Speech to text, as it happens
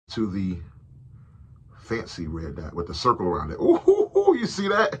to the fancy red dot with the circle around it. Ooh, you see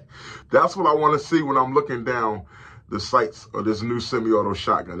that? That's what I want to see when I'm looking down the sights of this new semi-auto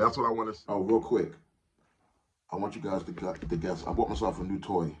shotgun. That's what I want to see. Oh, real quick, I want you guys to guess. I bought myself a new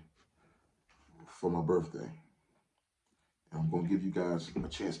toy for my birthday. And I'm going to give you guys a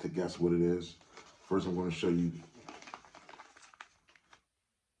chance to guess what it is. First, I'm going to show you.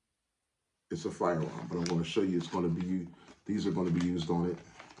 It's a firearm, but I'm going to show you it's going to be, these are going to be used on it.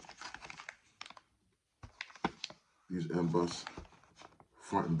 These M-Bus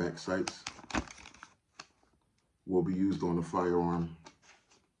front and back sights will be used on the firearm.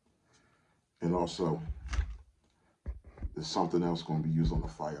 And also, there's something else going to be used on the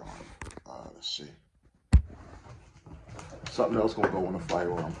firearm. Let's see. Something else going to go on the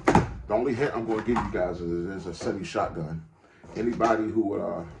firearm. The only hint I'm going to give you guys is there's a semi-shotgun. Anybody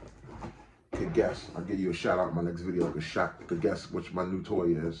who could guess, I'll give you a shout out in my next video, could guess which my new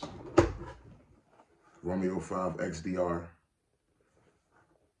toy is. Romeo 5 XDR.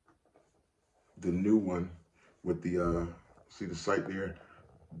 The new one with the, see the sight there?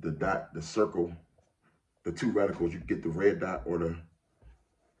 The dot, the circle, the two reticles. You get the red dot or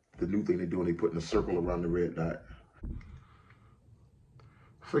the new thing they do when they put in a circle around the red dot.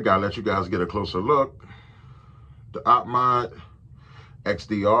 Figure I'll let you guys get a closer look. The Op Mod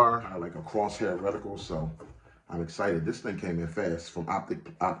XDR, kind of like a crosshair reticle, so I'm excited. This thing came in fast from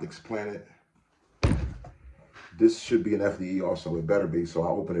Optics Planet. This should be an FDE also, it better be, so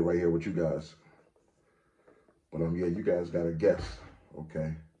I'll open it right here with you guys. But yeah, you guys gotta guess,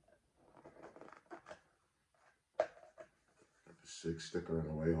 okay. Got the 6 sticker in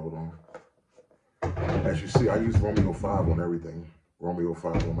the way, hold on. As you see, I use Romeo 5 on everything. Romeo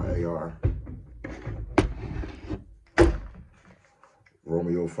 5 on my AR.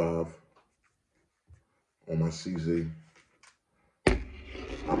 Romeo 5 on my CZ.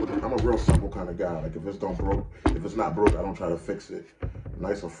 I'm a real simple kind of guy. Like if it's not broke, I don't try to fix it.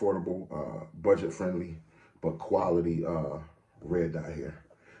 Nice, affordable, budget friendly, but quality red dot here.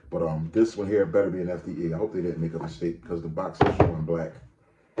 But this one here better be an FDE. I hope they didn't make a mistake because the box is showing black.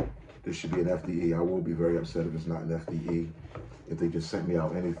 This should be an FDE. I will be very upset if it's not an FDE. If they just sent me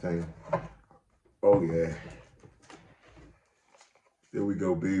out anything. Oh yeah. There we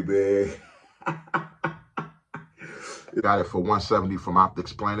go, baby. Got it for $170 from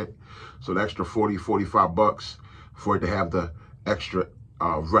Optics Planet. So the extra 40, 45 bucks for it to have the extra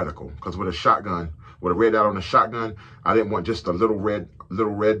reticle. Because with a shotgun, with a red dot on the shotgun, I didn't want just a little red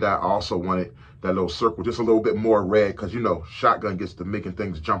dot. I also wanted that little circle, just a little bit more red. Because, you know, shotgun gets to making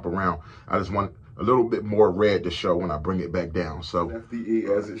things jump around. I just want a little bit more red to show when I bring it back down. So FDE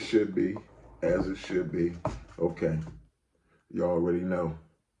as it should be. As it should be. Okay. You already know.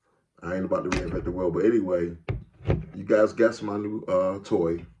 I ain't about to reinvent the wheel. But anyway, you guys guessed my new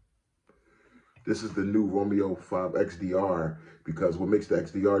toy. This is the new Romeo 5 XDR, because what makes the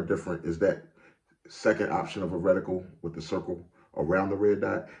XDR different is that second option of a reticle with the circle around the red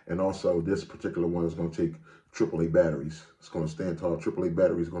dot. And also this particular one is going to take AAA batteries. It's going to stand tall. AAA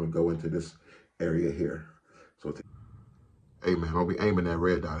battery is going to go into this area here. So, hey man, don't be aiming that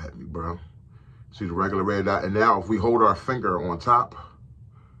red dot at me, bro. See the regular red dot. And now if we hold our finger on top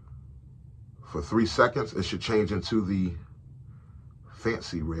for 3 seconds, it should change into the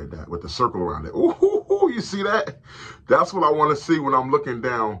fancy red dot with the circle around it. Ooh, you see that? That's what I want to see when I'm looking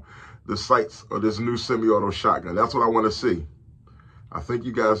down the sights of this new semi-auto shotgun. That's what I want to see. I think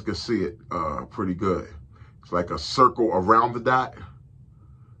you guys can see it pretty good. It's like a circle around the dot.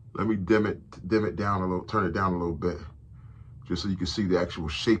 Let me dim it down a little, turn it down a little bit, just so you can see the actual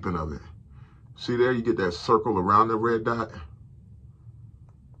shaping of it. See there, you get that circle around the red dot.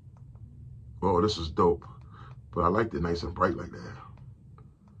 Oh, this is dope. But I like it nice and bright like that.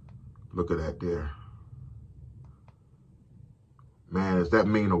 Look at that there. Man, is that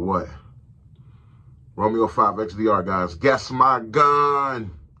mean or what? Romeo 5 XDR, guys. Guess my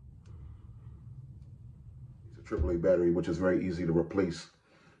gun. It's a AAA battery, which is very easy to replace.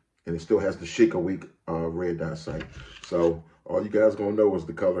 And it still has the shake-awake red dot sight. So all you guys gonna know is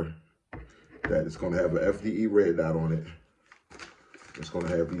the color. That it's gonna have an FDE red dot on it. It's gonna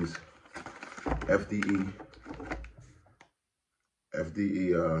have these FDE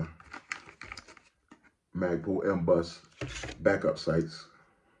Magpul M-Bus backup sights.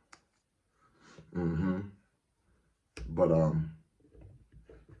 But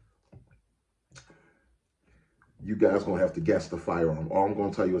you guys gonna have to guess the firearm. All I'm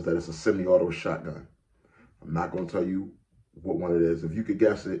gonna tell you is that it's a semi-auto shotgun. I'm not gonna tell you what one it is. If you could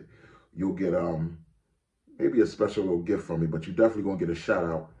guess it, you'll get maybe a special little gift from me, but you're definitely gonna get a shout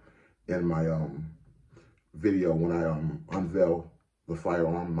out in my video when I unveil the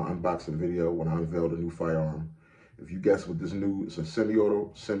firearm, my unboxing video when I unveil the new firearm. If you guess what this new, it's a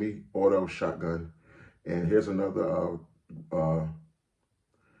semi-auto shotgun. And here's another, I'm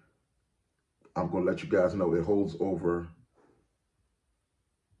gonna let you guys know it holds over,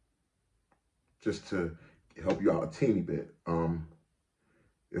 just to help you out a teeny bit.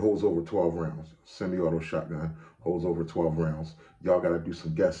 It holds over 12 rounds. Semi-auto shotgun holds over 12 rounds. Y'all gotta do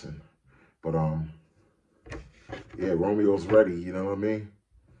some guessing. But yeah, Romeo's ready, you know what I mean?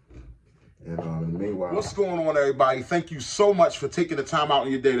 And meanwhile, what's going on, everybody? Thank you so much for taking the time out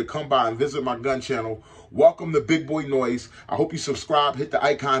in your day to come by and visit my gun channel. Welcome to Big Boy Noise. I hope you subscribe, hit the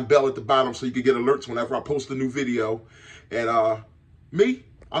icon bell at the bottom so you can get alerts whenever I post a new video. And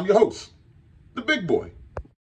I'm your host, the Big Boy.